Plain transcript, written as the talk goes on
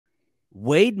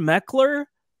Wade Meckler,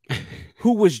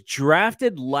 who was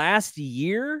drafted last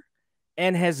year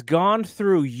and has gone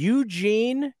through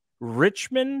Eugene,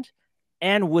 Richmond,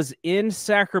 and was in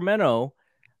Sacramento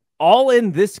all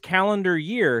in this calendar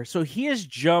year. So he has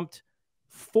jumped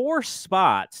 4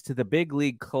 spots to the big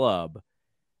league club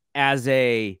as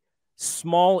a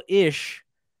small-ish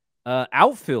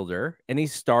outfielder, and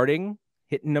he's starting,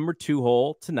 hitting number 2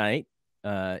 hole tonight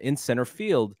in center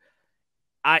field.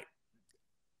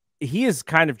 He is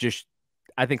kind of just,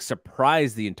 I think,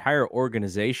 surprised the entire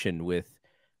organization with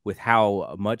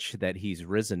how much that he's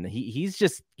risen. He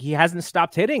hasn't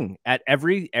stopped hitting at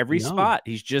every spot.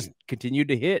 He's just continued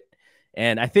to hit.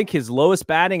 And I think his lowest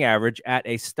batting average at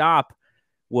a stop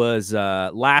was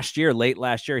late last year.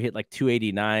 He hit like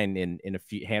 289 in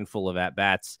a handful of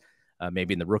at-bats,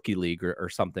 maybe in the rookie league or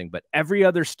something. But every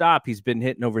other stop, he's been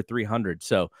hitting over 300.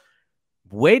 So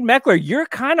Wade Meckler, you're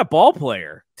kind of ball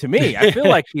player to me. I feel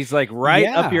like he's like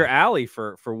up your alley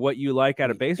for what you like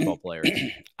out of baseball players.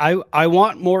 I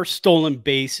want more stolen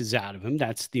bases out of him.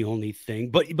 That's the only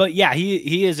thing. But yeah,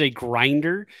 he is a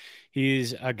grinder.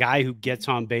 He's a guy who gets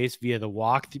on base via the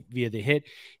walk, via the hit.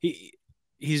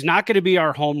 He's not going to be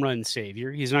our home run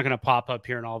savior. He's not going to pop up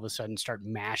here and all of a sudden start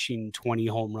mashing 20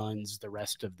 home runs the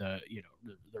rest of the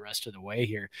way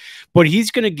here. But he's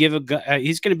going to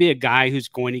he's going to be a guy who's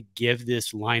going to give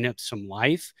this lineup some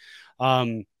life.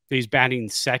 He's batting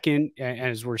second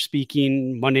as we're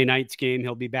speaking. Monday night's game,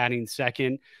 he'll be batting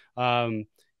second.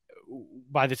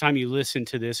 By the time you listen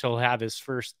to this, he'll have his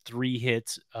first 3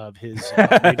 hits of his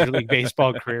Major League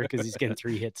Baseball career because he's getting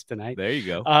 3 hits tonight. There you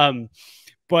go.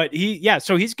 But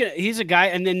so he's a guy,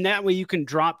 and then that way you can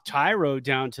drop Tyro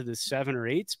down to the 7 or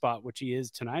 8 spot, which he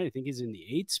is tonight. I think he's in the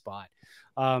 8 spot,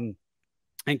 and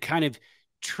kind of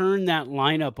turn that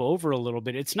lineup over a little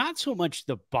bit. It's not so much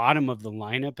the bottom of the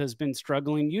lineup has been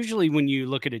struggling. Usually when you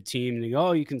look at a team and you go,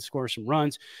 oh, you can score some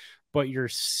runs, but your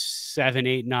 7,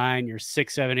 8, 9, your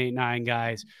 6, 7, 8, 9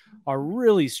 guys are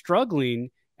really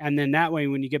struggling. And then that way,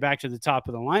 when you get back to the top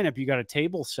of the lineup, you got a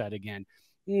table set again.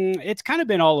 It's kind of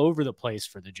been all over the place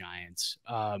for the Giants.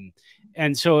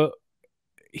 And so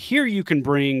here you can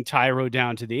bring Tyro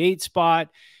down to the 8 spot.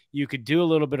 You could do a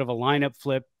little bit of a lineup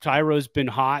flip. Tyro's been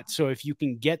hot. So if you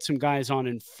can get some guys on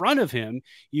in front of him,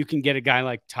 you can get a guy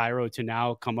like Tyro to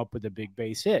now come up with a big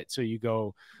base hit. So you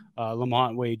go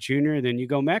Lamont Wade Jr., then you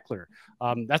go Meckler.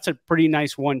 That's a pretty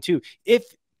nice 1-2.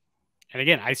 And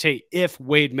again, I say if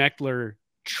Wade Meckler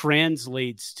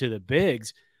translates to the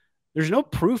bigs, there's no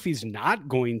proof he's not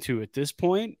going to at this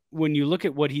point. When you look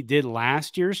at what he did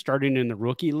last year, starting in the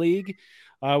rookie league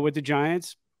with the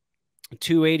Giants,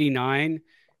 289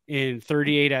 in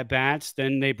 38 at-bats.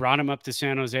 Then they brought him up to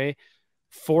San Jose,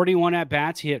 41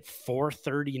 at-bats. He hit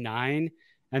 439.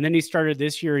 And then he started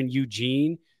this year in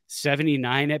Eugene,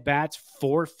 79 at-bats,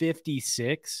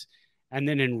 456. And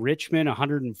then in Richmond,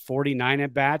 149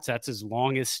 at-bats. That's his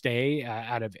longest stay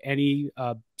out of any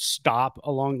stop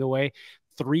along the way.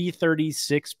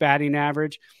 336 batting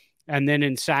average. And then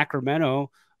in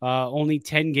Sacramento, only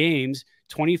 10 games,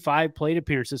 25 plate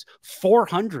appearances,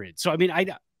 400. So, I mean,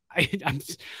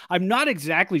 I'm not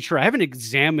exactly sure. I haven't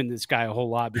examined this guy a whole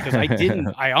lot because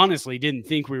I honestly didn't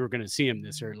think we were going to see him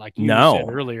this year. Like you said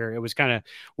earlier, it was kind of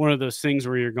one of those things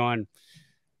where you're going,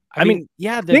 I mean,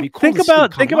 yeah, that'd be cool. Think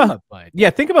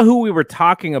about who we were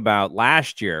talking about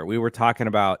last year. We were talking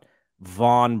about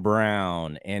Vaughn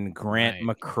Brown and Grant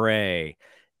McCray,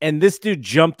 and this dude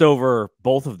jumped over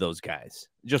both of those guys.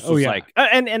 Just was like,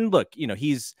 and look, you know,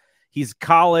 he's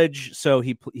college, so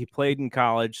he played in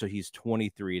college, so he's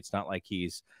 23. It's not like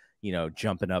he's, you know,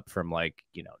 jumping up from like,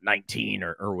 you know, 19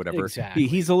 or whatever. Exactly.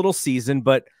 He's a little seasoned,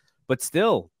 but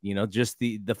still, you know, just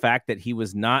the fact that he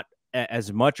was not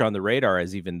as much on the radar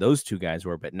as even those two guys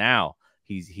were, but now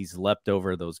he's leapt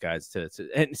over those guys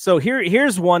and so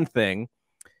here's one thing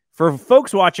for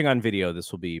folks watching on video.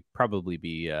 This will probably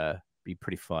be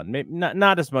pretty fun. Maybe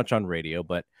not as much on radio,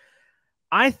 but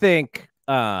I think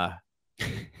the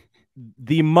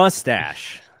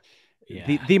mustache,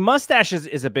 the mustache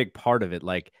is a big part of it.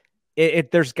 Like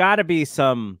there's got to be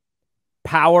some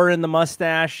power in the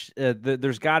mustache.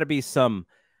 There's got to be some,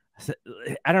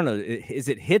 I don't know, is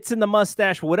it hits in the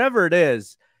mustache? Whatever it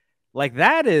is, like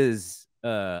that is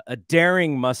a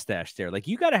daring mustache there. Like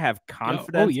you got to have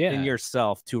confidence in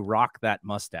yourself to rock that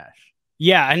mustache.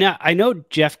 Yeah, I know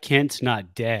Jeff Kent's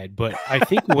not dead, but I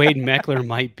think Wade Meckler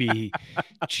might be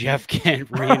Jeff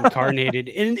Kent reincarnated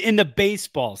in the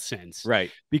baseball sense.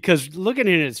 Right. Because looking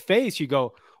in his face, you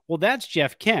go, well, that's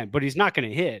Jeff Kent, but he's not going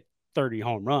to hit 30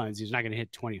 home runs. He's not going to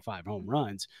hit 25 home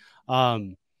runs.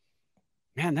 Man,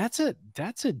 that's a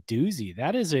doozy.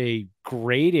 That is a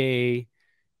grade A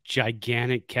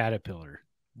gigantic caterpillar.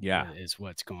 Yeah, is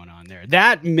what's going on there.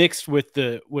 That mixed with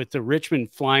the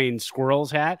Richmond flying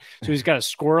squirrels hat. So he's got a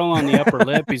squirrel on the upper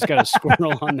lip. He's got a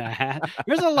squirrel on the hat.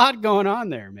 There's a lot going on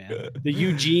there, man. The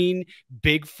Eugene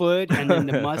Bigfoot and then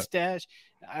the mustache.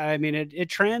 I mean, it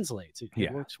translates.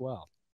 It works well.